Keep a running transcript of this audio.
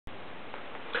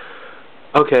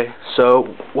Okay,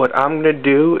 so what I'm going to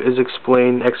do is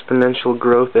explain exponential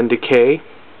growth and decay.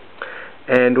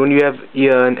 And when you have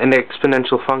an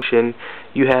exponential function,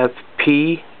 you have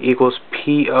p equals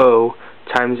po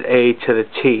times a to the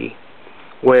t,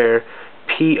 where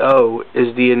po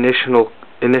is the initial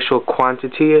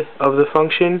quantity of the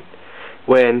function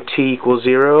when t equals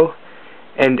 0,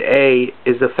 and a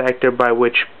is the factor by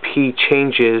which p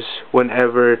changes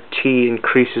whenever t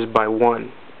increases by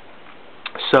 1.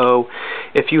 So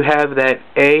if you have that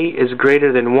a is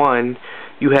greater than 1,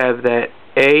 you have that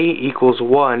a equals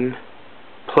 1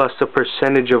 plus the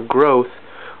percentage of growth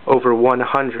over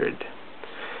 100.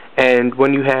 And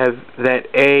when you have that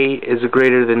a is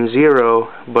greater than 0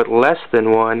 but less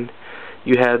than 1,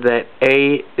 you have that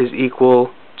a is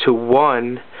equal to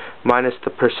 1 minus the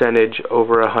percentage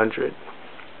over 100.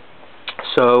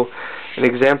 So an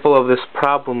example of this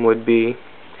problem would be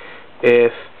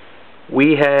if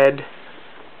we had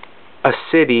a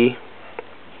city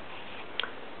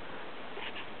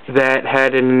that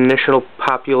had an initial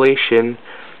population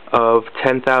of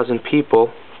 10,000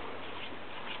 people,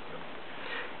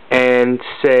 and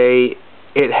say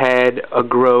it had a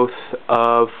growth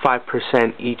of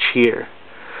 5% each year.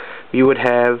 You would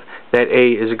have that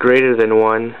a is greater than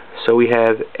 1, so we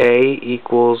have a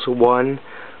equals 1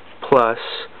 plus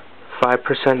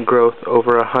 5% growth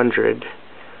over 100,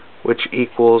 which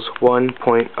equals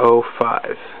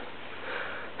 1.05.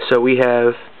 So we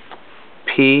have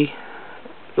p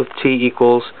of t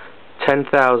equals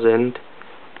 10,000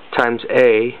 times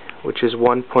a, which is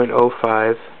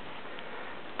 1.05,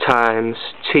 times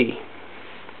t.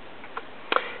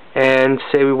 And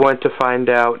say we want to find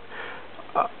out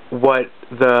what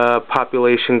the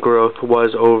population growth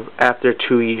was after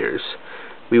 2 years.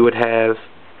 We would have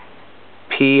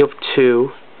p of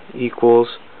 2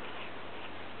 equals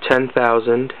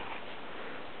 10,000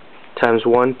 times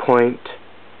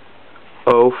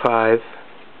 1.05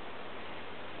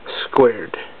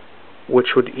 squared,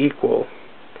 which would equal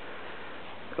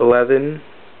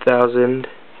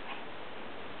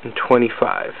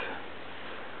 11,025.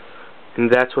 And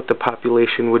that's what the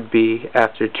population would be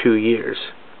after 2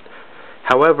 years.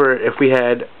 However, if we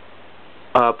had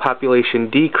a population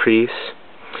decrease,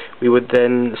 we would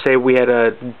then say we had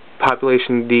a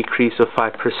population decrease of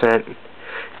 5%.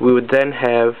 We would then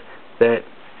have that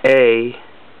a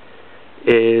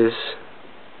is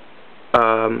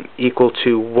equal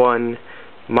to 1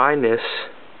 minus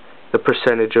the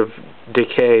percentage of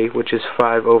decay, which is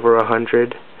 5 over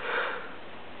 100.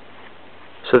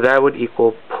 So that would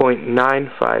equal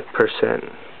 0.95%.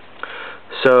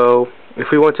 So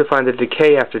if we want to find the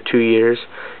decay after 2 years,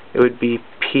 it would be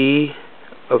p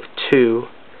of 2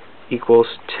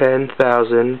 equals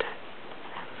 10,000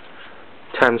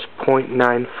 times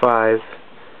 0.95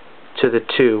 to the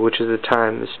 2, which is the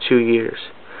time, is 2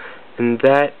 years. And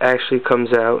that actually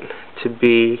comes out to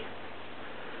be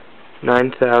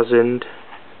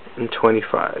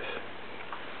 9,025.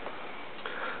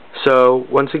 So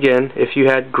once again, if you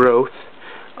had growth,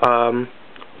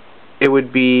 it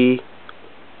would be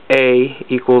a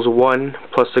equals 1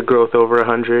 plus the growth over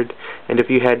 100, and if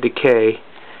you had decay,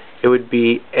 it would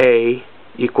be a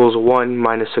equals 1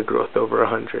 minus the growth over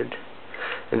 100.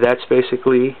 And that's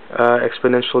basically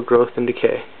exponential growth and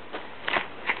decay.